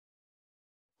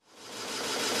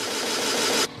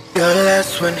Your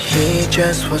last one, he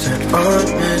just wasn't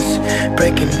honest,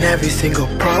 breaking every single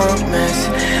promise.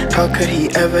 How could he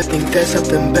ever think there's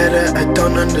something better? I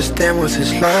don't understand, what's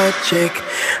his logic?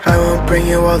 I won't bring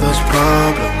you all those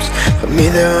problems. For me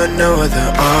there are no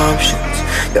other options.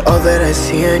 You're all that I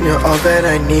see and you're all that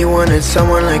I need. Wanted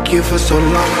someone like you for so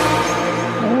long.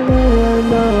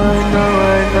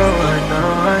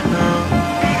 I know.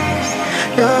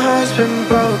 Your heart's been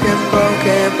broken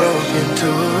to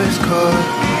its core.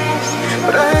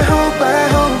 But I hope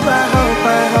that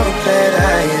I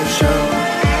am sure.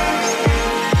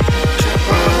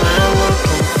 All I'm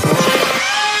looking for.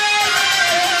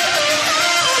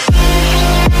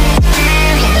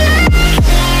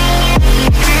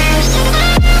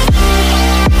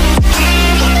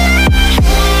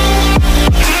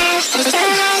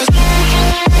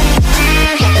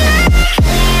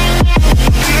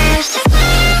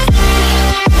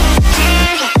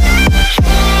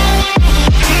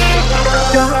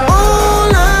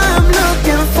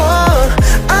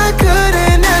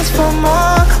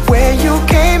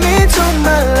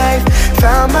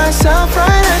 Myself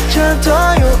right at your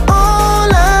door, you're all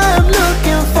I'm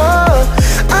looking for.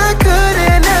 I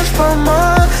couldn't ask for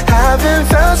more, haven't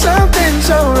found something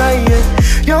so right yet.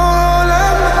 You're all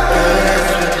I'm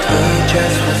looking for. He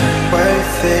just wasn't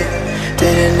worth it,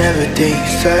 didn't ever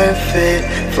deserve it.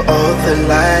 For all the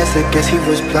lies, I guess he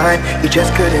was blind. He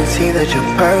just couldn't see that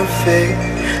you're perfect.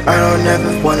 I don't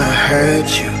ever wanna hurt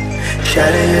you,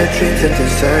 shatter your dreams and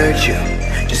desert you.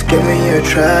 Just give me your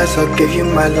trust, I'll give you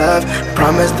my love.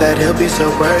 Promise that he'll be so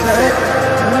worth it.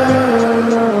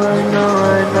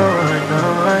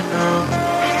 I know.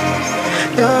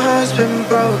 Your heart's been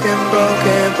broken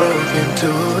to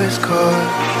its core.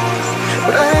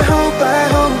 But I hope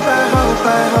that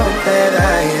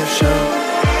I am sure.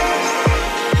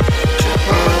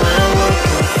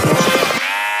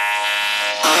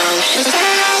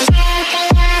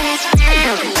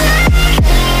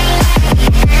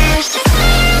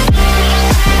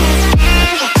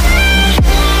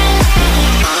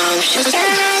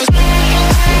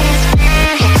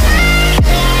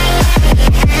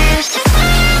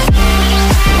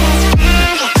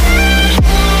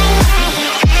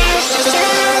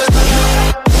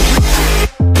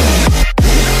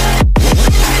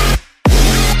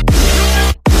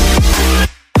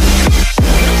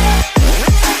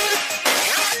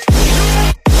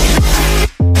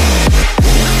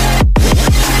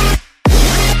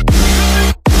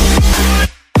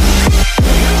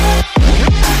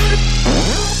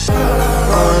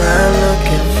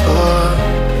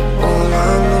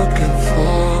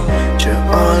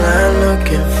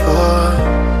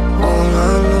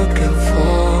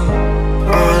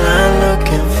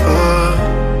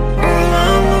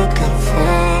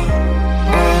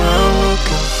 All I'm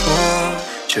looking for.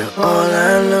 You're all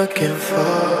I'm looking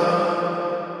for.